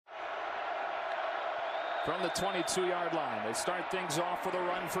from the 22-yard line. They start things off with a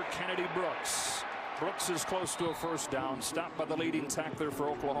run for Kennedy Brooks. Brooks is close to a first down, stopped by the leading tackler for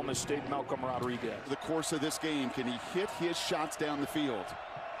Oklahoma State, Malcolm Rodriguez. The course of this game, can he hit his shots down the field?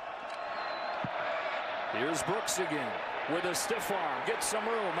 Here's Brooks again with a stiff arm, gets some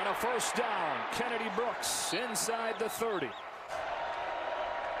room and a first down. Kennedy Brooks inside the 30.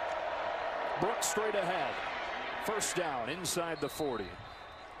 Brooks straight ahead. First down inside the 40.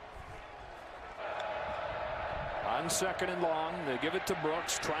 On second and long, they give it to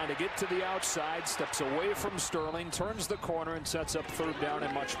Brooks, trying to get to the outside, steps away from Sterling, turns the corner and sets up third down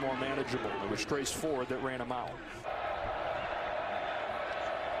and much more manageable. It was Trace Ford that ran him out.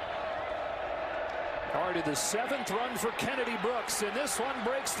 Already the 7th run for Kennedy Brooks, and this one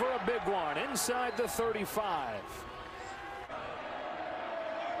breaks for a big one inside the 35.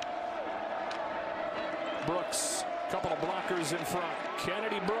 Brooks, couple of blockers in front.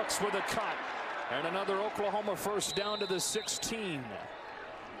 Kennedy Brooks with a cut. And another Oklahoma first down to the 16.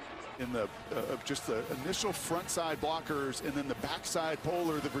 In the just the initial front side blockers and then the backside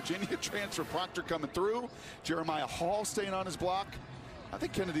polar, the Virginia transfer Proctor coming through. Jeremiah Hall staying on his block. I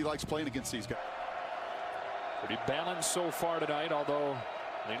think Kennedy likes playing against these guys. Pretty balanced so far tonight, although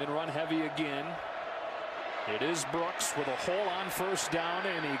lean and run heavy again. It is Brooks with a hole on first down,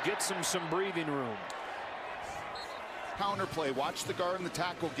 and he gets him some breathing room. Counter play. Watch the guard and the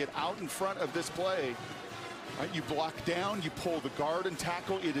tackle get out in front of this play. Right, you block down, you pull the guard and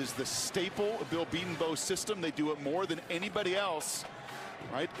tackle. It is the staple of Bill Bedenbaugh's system. They do it more than anybody else.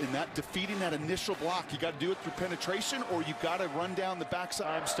 Right, in that defeating that initial block, you got to do it through penetration, or you got to run down the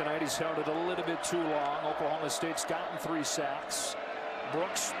backside. Tonight he's held it a little bit too long. Oklahoma State's gotten 3 sacks.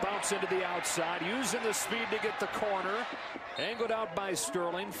 Brooks bounce into the outside, using the speed to get the corner. Angled out by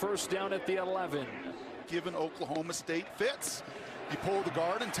Sterling. First down at the 11. Given Oklahoma State fits, you pull the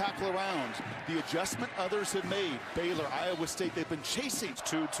guard and tackle around. The adjustment others have made. Baylor, Iowa State, they've been chasing.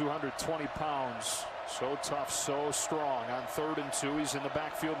 220 pounds. So tough, so strong. On 3rd and 2, he's in the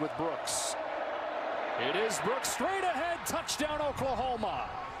backfield with Brooks. It is Brooks straight ahead. Touchdown, Oklahoma.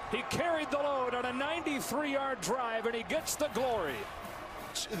 He carried the load on a 93-yard drive, and he gets the glory.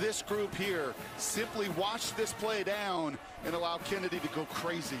 This group here simply watch this play down and allow Kennedy to go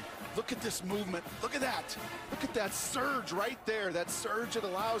crazy. Look at this movement. Look at that. Look at that surge right there. That surge that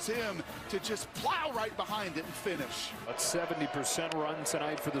allows him to just plow right behind it and finish. A 70% run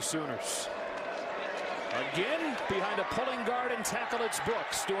tonight for the Sooners. Again, behind a pulling guard and tackle, it's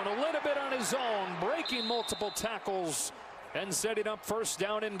Brooks doing a little bit on his own, breaking multiple tackles and setting up first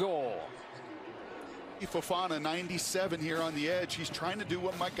down and goal. Fofana, 97 here on the edge. He's trying to do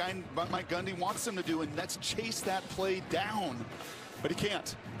what Mike Gundy wants him to do, and that's chase that play down. But he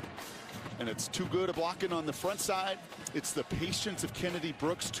can't. And it's too good a blocking on the front side. It's the patience of Kennedy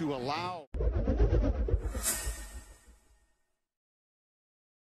Brooks to allow.